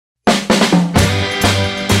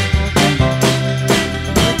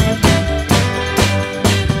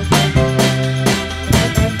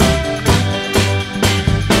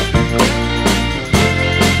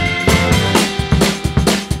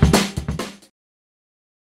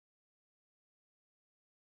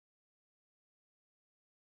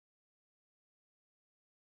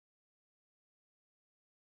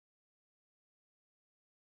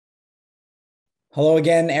Hello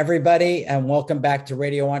again, everybody, and welcome back to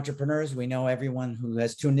Radio Entrepreneurs. We know everyone who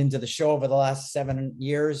has tuned into the show over the last 7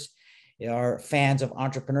 years are fans of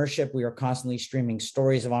entrepreneurship. We are constantly streaming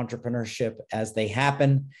stories of entrepreneurship as they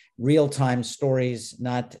happen, real-time stories,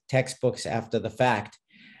 not textbooks after the fact.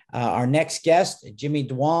 Our next guest, Jimmy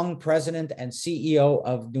Duong, President and CEO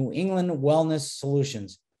of New England Wellness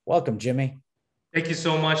Solutions. Welcome, Jimmy. Thank you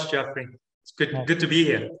so much, Jeffrey. It's good to be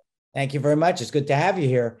here. Thank you very much. It's good to have you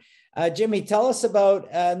here. Jimmy, tell us about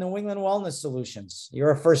New England Wellness Solutions.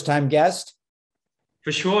 You're a first-time guest.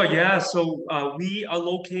 For sure, yeah. So we are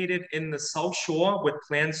located in the South Shore with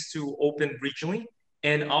plans to open regionally.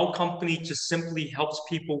 And our company just simply helps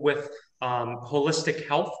people with holistic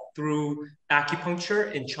health through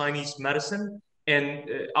acupuncture and Chinese medicine. And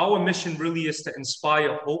our mission really is to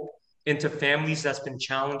inspire hope into families that's been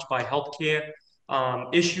challenged by healthcare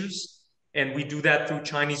issues. And we do that through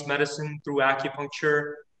Chinese medicine, through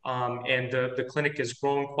acupuncture. And the clinic has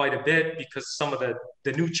grown quite a bit because some of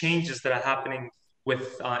the new changes that are happening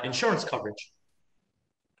with insurance coverage.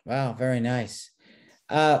 Wow, very nice.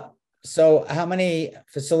 So how many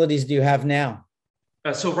facilities do you have now?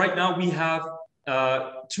 So right now we have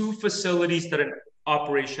two facilities that are in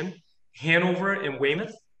operation, Hanover and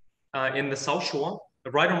Weymouth in the South Shore,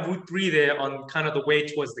 right on Route 3 there on kind of the way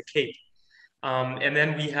towards the Cape. And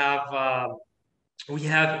then we have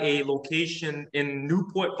a location in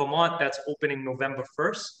Newport, Vermont that's opening November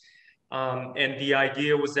 1st. And the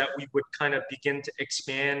idea was that we would kind of begin to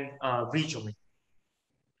expand regionally.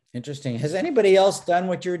 Interesting. Has anybody else done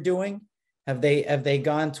what you're doing? Have they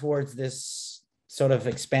gone towards this sort of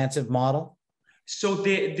expansive model? So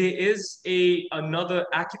there is another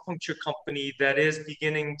acupuncture company that is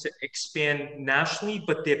beginning to expand nationally,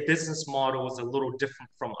 but their business model is a little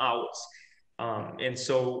different from ours. And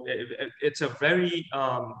so it's a very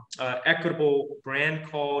equitable brand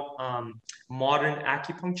called Modern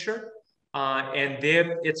Acupuncture. And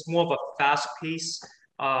it's more of a fast-paced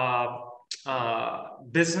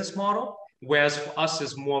business model, whereas for us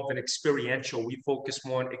is more of an experiential. We focus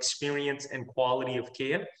more on experience and quality of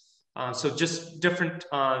care. So just different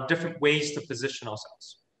ways to position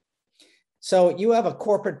ourselves. So you have a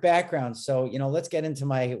corporate background. So, let's get into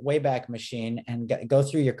my Wayback Machine and go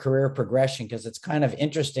through your career progression, because it's kind of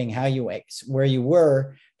interesting where you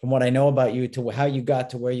were, from what I know about you, to how you got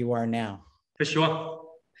to where you are now. For sure.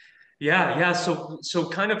 Yeah. So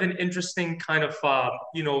kind of an interesting kind of,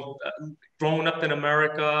 growing up in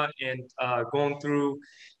America and going through,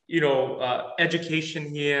 education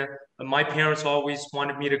here. My parents always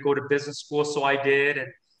wanted me to go to business school, so I did. And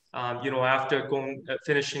after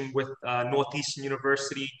finishing with Northeastern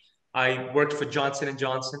University, I worked for Johnson and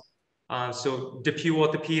Johnson, so DePuy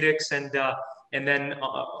Orthopedics, and then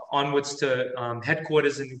onwards to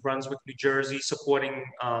headquarters in New Brunswick, New Jersey, supporting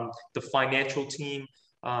the financial team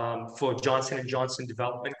for Johnson and Johnson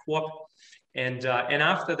Development Corp. And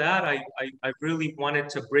after that, I really wanted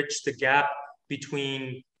to bridge the gap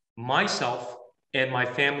between myself and my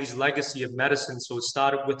family's legacy of medicine. So it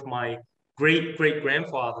started with my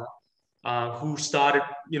great-great-grandfather, who started,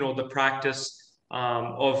 the practice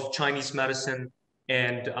of Chinese medicine,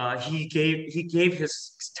 and he gave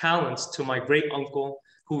his talents to my great uncle,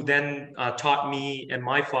 who then taught me and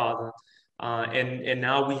my father, and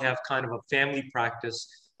now we have kind of a family practice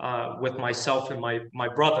with myself and my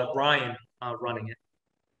brother Brian running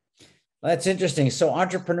it. That's interesting. So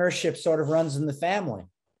entrepreneurship sort of runs in the family.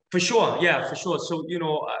 For sure, yeah, for sure. So,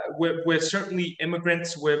 we're certainly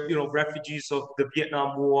immigrants. We're, refugees of the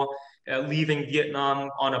Vietnam War, leaving Vietnam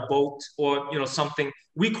on a boat, or, something.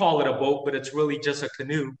 We call it a boat, but it's really just a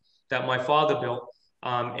canoe that my father built.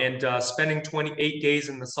 And spending 28 days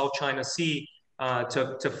in the South China Sea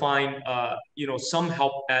to find, some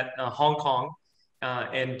help at Hong Kong,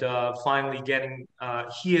 and finally getting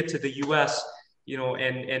here to the U.S.,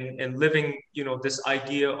 and living, this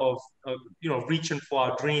idea of reaching for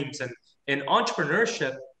our dreams, and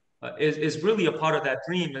entrepreneurship is really a part of that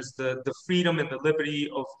dream, is the freedom and the liberty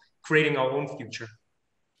of creating our own future.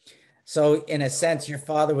 So in a sense, your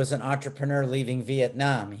father was an entrepreneur leaving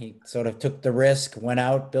Vietnam. He sort of took the risk, went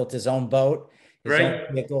out, built his own boat, his own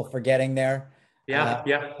vehicle for getting there. Yeah.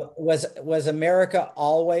 Was America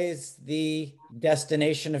always the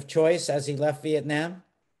destination of choice as he left Vietnam?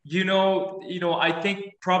 I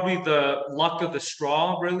think probably the luck of the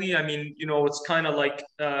straw, really. I mean, it's kind of like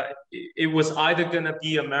it was either going to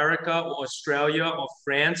be America or Australia or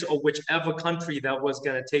France or whichever country that was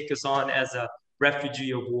going to take us on as a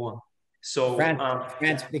refugee of war. So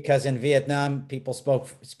France, because in Vietnam, people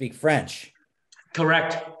speak French.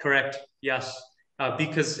 Correct. Yes.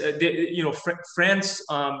 Because France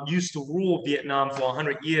used to rule Vietnam for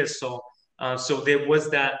 100 years. So So there was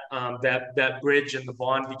that bridge and the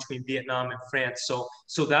bond between Vietnam and France.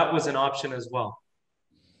 So that was an option as well.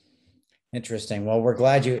 Interesting. Well, we're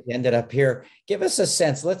glad you ended up here. Give us a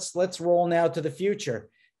sense. Let's roll now to the future.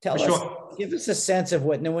 Tell us, give us a sense of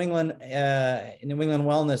what New England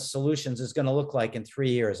Wellness Solutions is going to look like in 3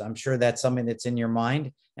 years. I'm sure that's something that's in your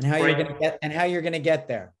mind, and how you're going to get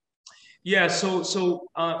there. Yeah. So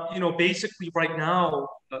basically right now,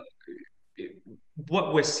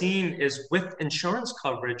 what we're seeing is with insurance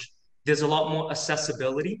coverage, there's a lot more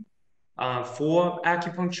accessibility for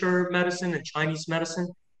acupuncture medicine and Chinese medicine.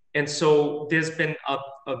 And so there's been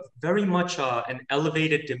a very much an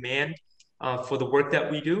elevated demand for the work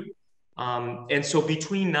that we do. And so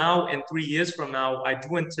between now and 3 years from now, I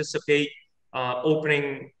do anticipate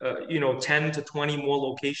opening, 10 to 20 more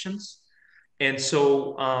locations. And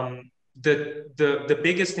so the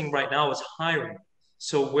biggest thing right now is hiring.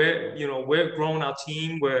 So we're growing our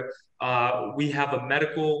team. We have a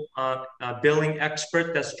medical billing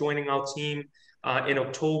expert that's joining our team in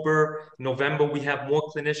October. November, we have more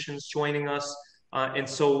clinicians joining us. And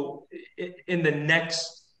so in the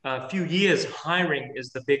next few years, hiring is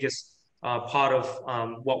the biggest part of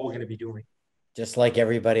what we're going to be doing. Just like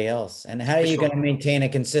everybody else. And how are you going to maintain a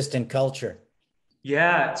consistent culture?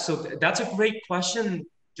 Yeah, so that's a great question,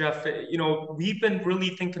 Jeff. We've been really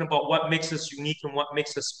thinking about what makes us unique and what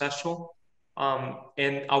makes us special.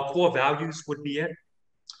 And our core values would be it.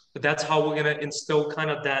 But that's how we're going to instill kind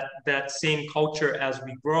of that same culture as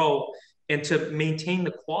we grow, and to maintain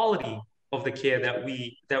the quality of the care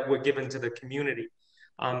that we're given to the community.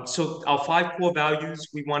 So our 5 core values: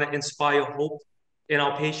 we want to inspire hope in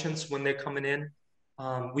our patients when they're coming in.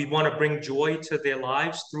 We want to bring joy to their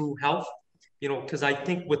lives through health, because I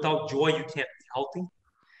think without joy, you can't be healthy.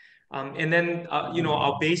 And then,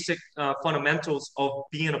 our basic fundamentals of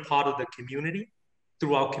being a part of the community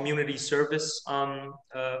through our community service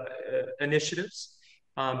initiatives,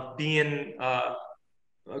 being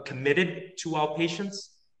committed to our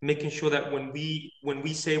patients, making sure that when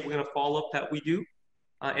we say we're going to follow up, that we do,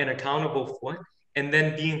 and accountable for it, and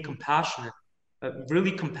then being compassionate.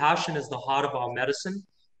 Really, compassion is the heart of our medicine.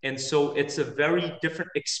 And so it's a very different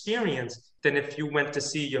experience than if you went to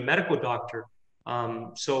see your medical doctor.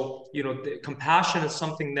 The compassion is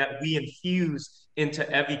something that we infuse into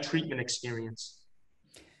every treatment experience.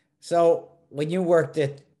 So when you worked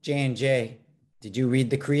at J&J, did you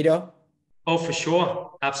read the Credo? Oh, for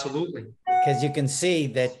sure. Absolutely. Because you can see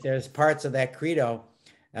that there's parts of that Credo.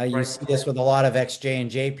 You see this with a lot of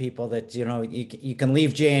ex-J&J people that, you can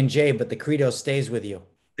leave J&J, but the Credo stays with you.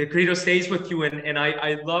 The Credo stays with you. And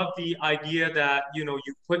I love the idea that, you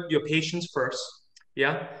put your patients first.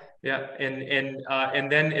 Yeah. Yeah.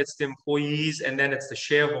 And then it's the employees, and then it's the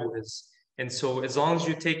shareholders. And so as long as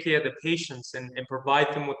you take care of the patients and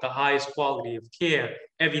provide them with the highest quality of care,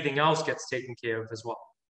 everything else gets taken care of as well.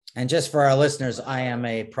 And just for our listeners, I am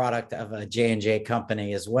a product of a J&J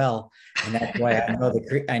company as well. And that's why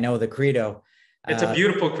I know the Credo. It's a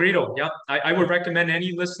beautiful Credo. Yeah. I would recommend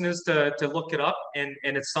any listeners to look it up, and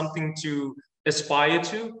it's something to aspire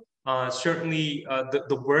to. Certainly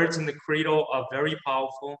the words in the Credo are very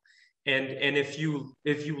powerful. And if you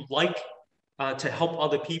like to help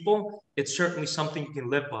other people, it's certainly something you can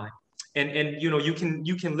live by. And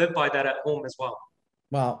you can live by that at home as well.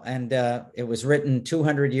 Well, and it was written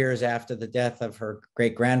 200 years after the death of her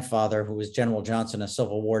great-grandfather, who was General Johnson, a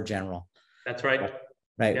Civil War general. That's right.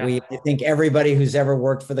 Right. Yeah. I think everybody who's ever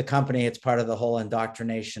worked for the company, it's part of the whole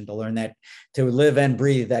indoctrination to learn that, to live and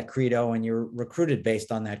breathe that Credo, and you're recruited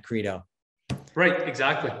based on that Credo. Right.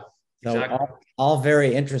 Exactly. So all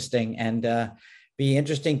very interesting, and be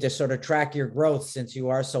interesting to sort of track your growth since you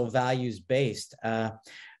are so values-based.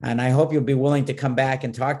 And I hope you'll be willing to come back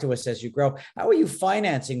and talk to us as you grow. How are you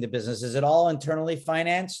financing the business? Is it all internally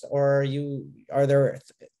financed, or are there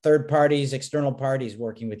third parties, external parties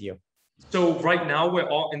working with you? So right now we're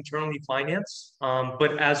all internally financed,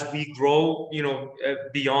 but as we grow,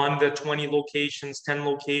 beyond the 20 locations, 10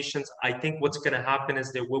 locations, I think what's going to happen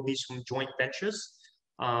is there will be some joint ventures.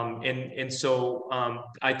 So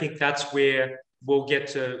I think that's where we'll get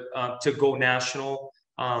to go national,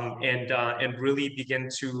 and really begin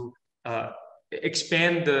to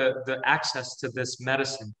expand the access to this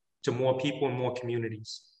medicine to more people and more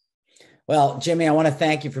communities. Well, Jimmy, I want to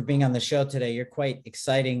thank you for being on the show today. You're quite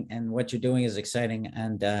exciting, and what you're doing is exciting.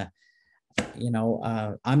 And,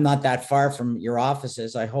 I'm not that far from your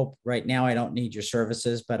offices. I hope right now I don't need your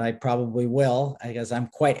services, but I probably will, because I'm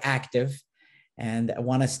quite active and I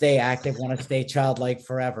want to stay active, want to stay childlike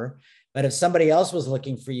forever. But if somebody else was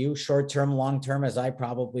looking for you, short-term, long-term, as I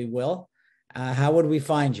probably will, how would we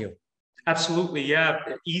find you? Absolutely, yeah.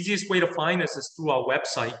 The easiest way to find us is through our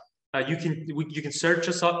website. You can search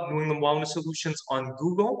us up, New England Wellness Solutions, on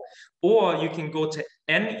Google, or you can go to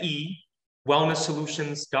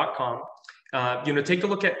newellnesssolutions.com. Take a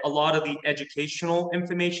look at a lot of the educational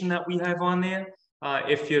information that we have on there.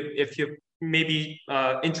 If you're maybe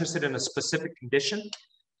interested in a specific condition,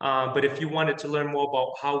 but if you wanted to learn more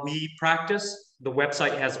about how we practice, the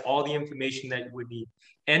website has all the information that you would need.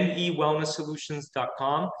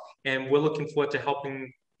 newellnesssolutions.com, and we're looking forward to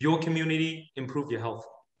helping your community improve your health.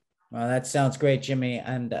 Well, that sounds great, Jimmy.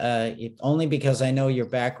 And only because I know your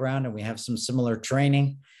background and we have some similar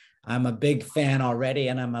training. I'm a big fan already,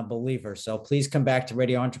 and I'm a believer. So please come back to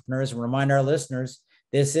Radio Entrepreneurs and remind our listeners,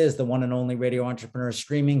 this is the one and only Radio Entrepreneurs,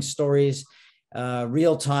 streaming stories,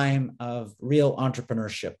 real time of real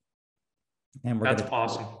entrepreneurship. And That's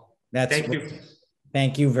awesome.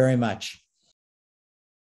 Thank you very much.